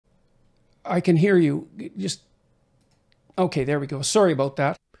I can hear you. Just okay. There we go. Sorry about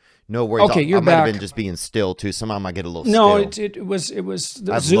that. No worries. Okay, you're I might back. have been just being still too. Somehow I might get a little No, still. it was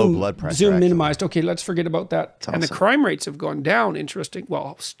the I have Zoom low blood pressure, Zoom actually. minimized. Okay, let's forget about that. That's and the awesome. crime rates have gone down. Interesting.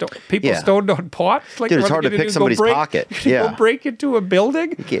 Well, people Yeah. stoned on pot. Like, Dude, it's what hard are to you pick gonna do, somebody's pocket. Go Yeah. break into a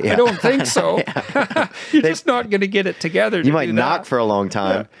building? Yeah. I don't think so. You're just not going to get it together. You might knock for a long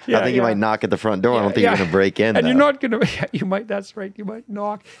time. Yeah, I think you might knock at the front door. I don't think you're going to break in. And though. you're not going to. Yeah, you might. That's right. You might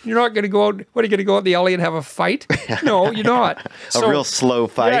knock. You're not going to go out. What are you going to go out in the alley and have a fight? No, you're not. a real slow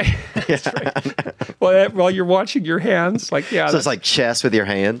fight. Yeah, that's right. Well, while you're watching your hands, like So it's like chess with your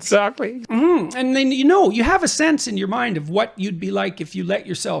hands. exactly. And then you have a sense in your mind of what you'd be like if you let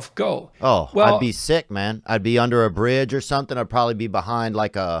yourself go. Oh, well, I'd be sick, man. I'd be under a bridge or something. I'd probably be behind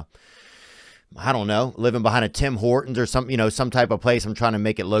like a, I don't know, living behind a Tim Hortons or some, some type of place. I'm trying to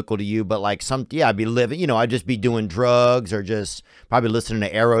make it local to you, but like I'd be living, I'd just be doing drugs or just probably listening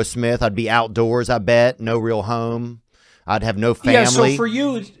to Aerosmith. I'd be outdoors, I bet. No real home. I'd have no family. Yeah, so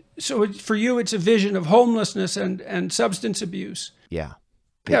for you, it's a vision of homelessness and substance abuse. Yeah.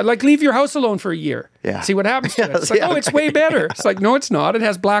 Yeah, like leave your house alone for a year. Yeah. See what happens to it. It's like, Yeah. oh, it's way better. It's like, no, it's not. It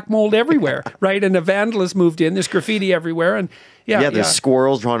has black mold everywhere, right? And a vandal has moved in. There's graffiti everywhere. And There's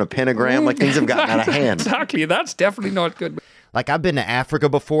squirrels drawing a pentagram. Like things have gotten out of hand. Exactly. That's definitely not good. Like I've been to Africa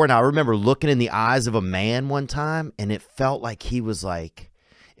before, and I remember looking in the eyes of a man one time, and it felt like he was like,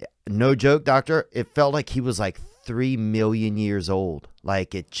 no joke, doctor, it felt like he was like 3 million years old.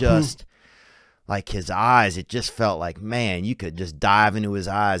 Like it just, like his eyes, it just felt like, man, you could just dive into his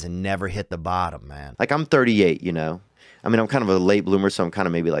eyes and never hit the bottom, man. Like I'm 38, I mean, I'm kind of a late bloomer, so I'm kind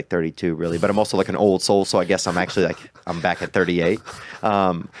of maybe like 32 really, but I'm also like an old soul. So I guess I'm actually like, I'm back at 38.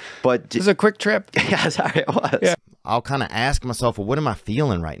 But This is a quick trip. yeah, sorry, it was. Yeah. I'll kind of ask myself, well, what am I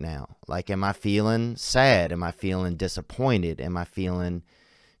feeling right now? Like, am I feeling sad? Am I feeling disappointed? Am I feeling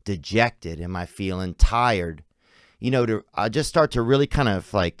dejected? Am I feeling tired? I just start to really kind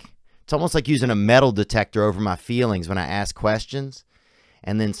of like, it's almost like using a metal detector over my feelings when I ask questions.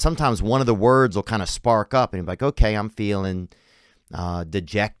 And then sometimes one of the words will kind of spark up and be like, okay, I'm feeling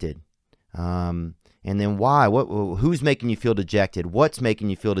dejected. And then why? Who's making you feel dejected? What's making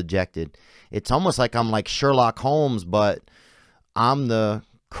you feel dejected? It's almost like I'm like Sherlock Holmes, but I'm the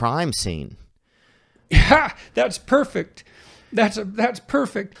crime scene. Yeah, that's perfect. That's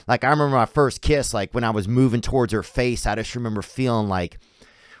perfect. Like I remember my first kiss, like when I was moving towards her face, I just remember feeling like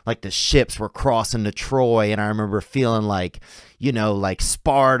the ships were crossing to Troy, and I remember feeling like, like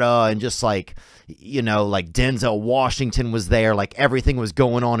Sparta, and just like, like Denzel Washington was there, like everything was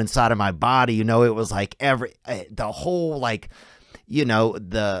going on inside of my body, it was like the whole like,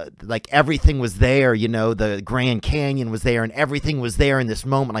 everything was there, the Grand Canyon was there, and everything was there in this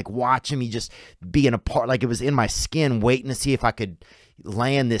moment, like watching me just being a part, like it was in my skin, waiting to see if I could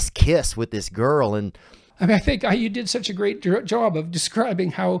land this kiss with this girl. And I mean, I think you did such a great job of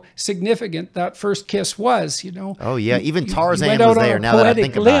describing how significant that first kiss was, Oh, yeah. Even You Tarzan went out was on there a now that I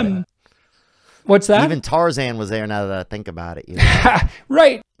think poetic about limb. it. What's that? Even Tarzan was there now that I think about it.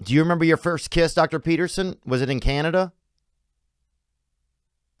 Right. Do you remember your first kiss, Dr. Peterson? Was it in Canada?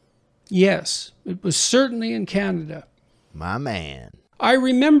 Yes, it was certainly in Canada. My man. I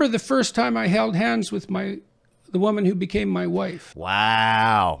remember the first time I held hands with the woman who became my wife.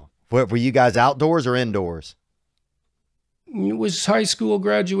 Wow. Were you guys outdoors or indoors? It was high school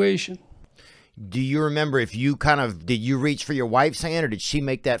graduation. Do you remember if you did you reach for your wife's hand, or did she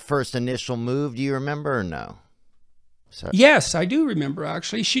make that first initial move? Do you remember or no? So, Yes, I do remember,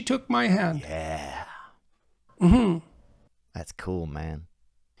 actually. She took my hand. yeah. Mm-hmm. That's cool, man.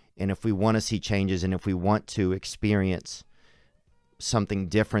 And if we want to see changes, and if we want to experience something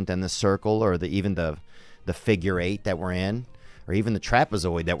different than the circle, or even the figure eight that we're in, or even the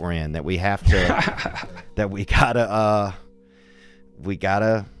trapezoid that we're in, that we have to, that we gotta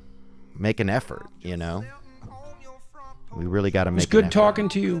make an effort, We really gotta make It's good talking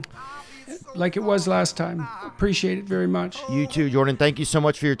to you, like it was last time. Appreciate it very much. You too, Jordan. Thank you so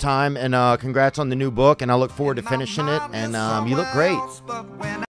much for your time, and congrats on the new book, and I look forward to finishing it, and you look great.